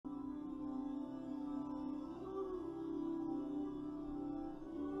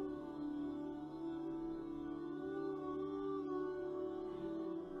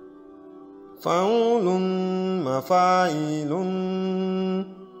فعول مفاعيل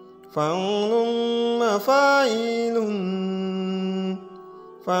فعول مفاعيل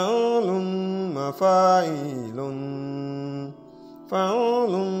فعول مفاعيل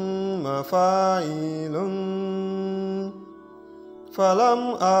فعول مفاعيل فلم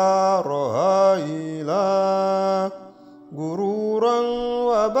أرها إلا غرورا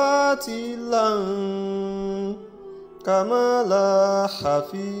وباطلا كما لاح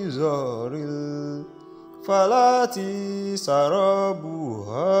في زهر الفلاة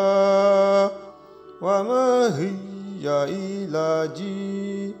سرابها وما هي إلا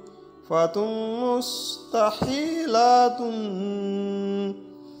جيفة مستحيلة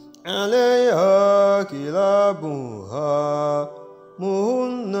عليها كلابها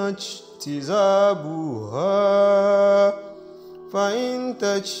مهن اجتذابها فإن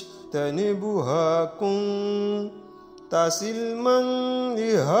تجتنبها كنت سلما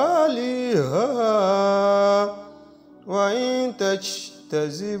لهالها وإن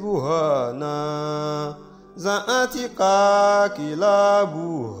تجتذبها نازعتك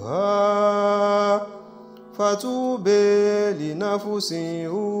كلابها فتوبى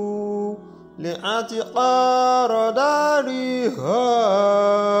لنفسه لأتقار دارها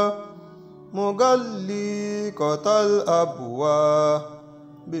مغلقة الأبواب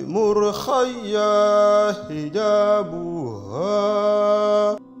بمرخيا حجابها.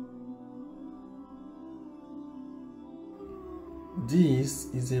 This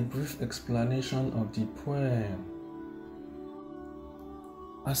is a brief explanation of the poem.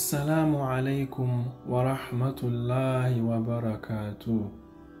 Assalamu alaikum wa rahmatullahi wa barakatuh.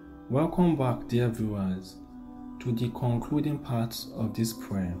 Welcome back, dear viewers, to the concluding part of this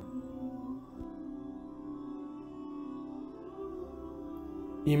poem.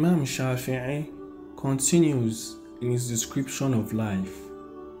 Imam Shafi'ee continues in his description of life.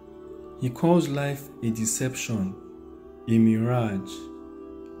 He calls life a deception, a mirage,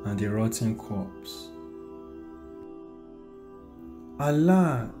 and a rotten corpse.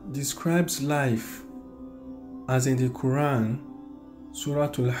 Allah describes life as in the Quran,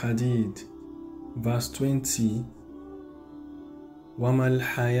 Surah Al-Hadid, verse 20, وَمَا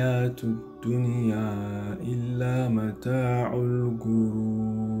الْحَيَاةُ الدُّنْيَا إِلَّا مَتَاعُ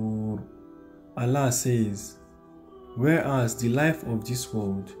الْغُرُورِ. Allah says, whereas the life of this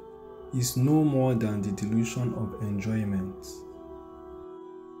world is no more than the delusion of enjoyment.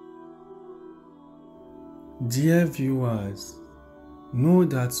 Dear viewers, know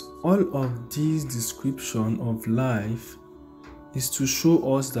that all of these description of life is to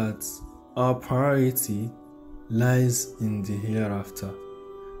show us that our priority lies in the hereafter.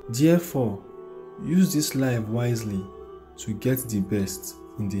 Therefore, use this life wisely to get the best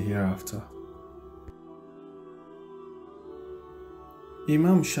in the hereafter.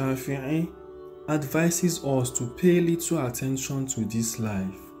 Imam Shafi'ee advises us to pay little attention to this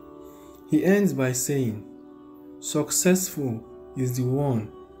life. He ends by saying, successful is the one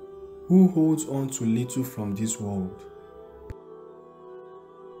who holds on to little from this world.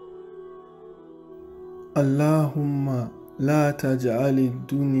 Allahumma la taj'ali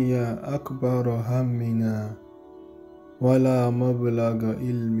dunya akbara hammina wa la mablagha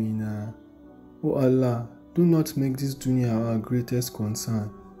ilmina. O Allah, do not make this dunya our greatest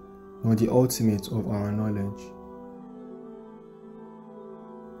concern, nor the ultimate of our knowledge.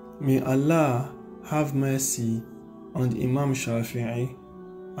 May Allah have mercy on Imam Shafi'ee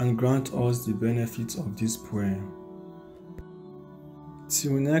and grant us the benefits of this poem.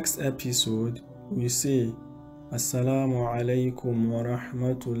 Till next episode, we say Assalamu alaikum wa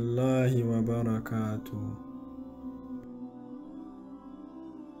rahmatullahi wa barakatuh.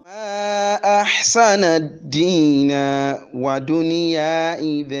 أحسن الدين ودنيا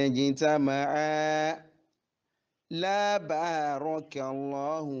إذا اجتمعا لا بارك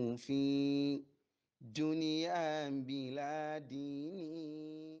الله في دنيا بلا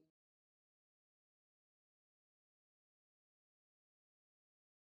دين.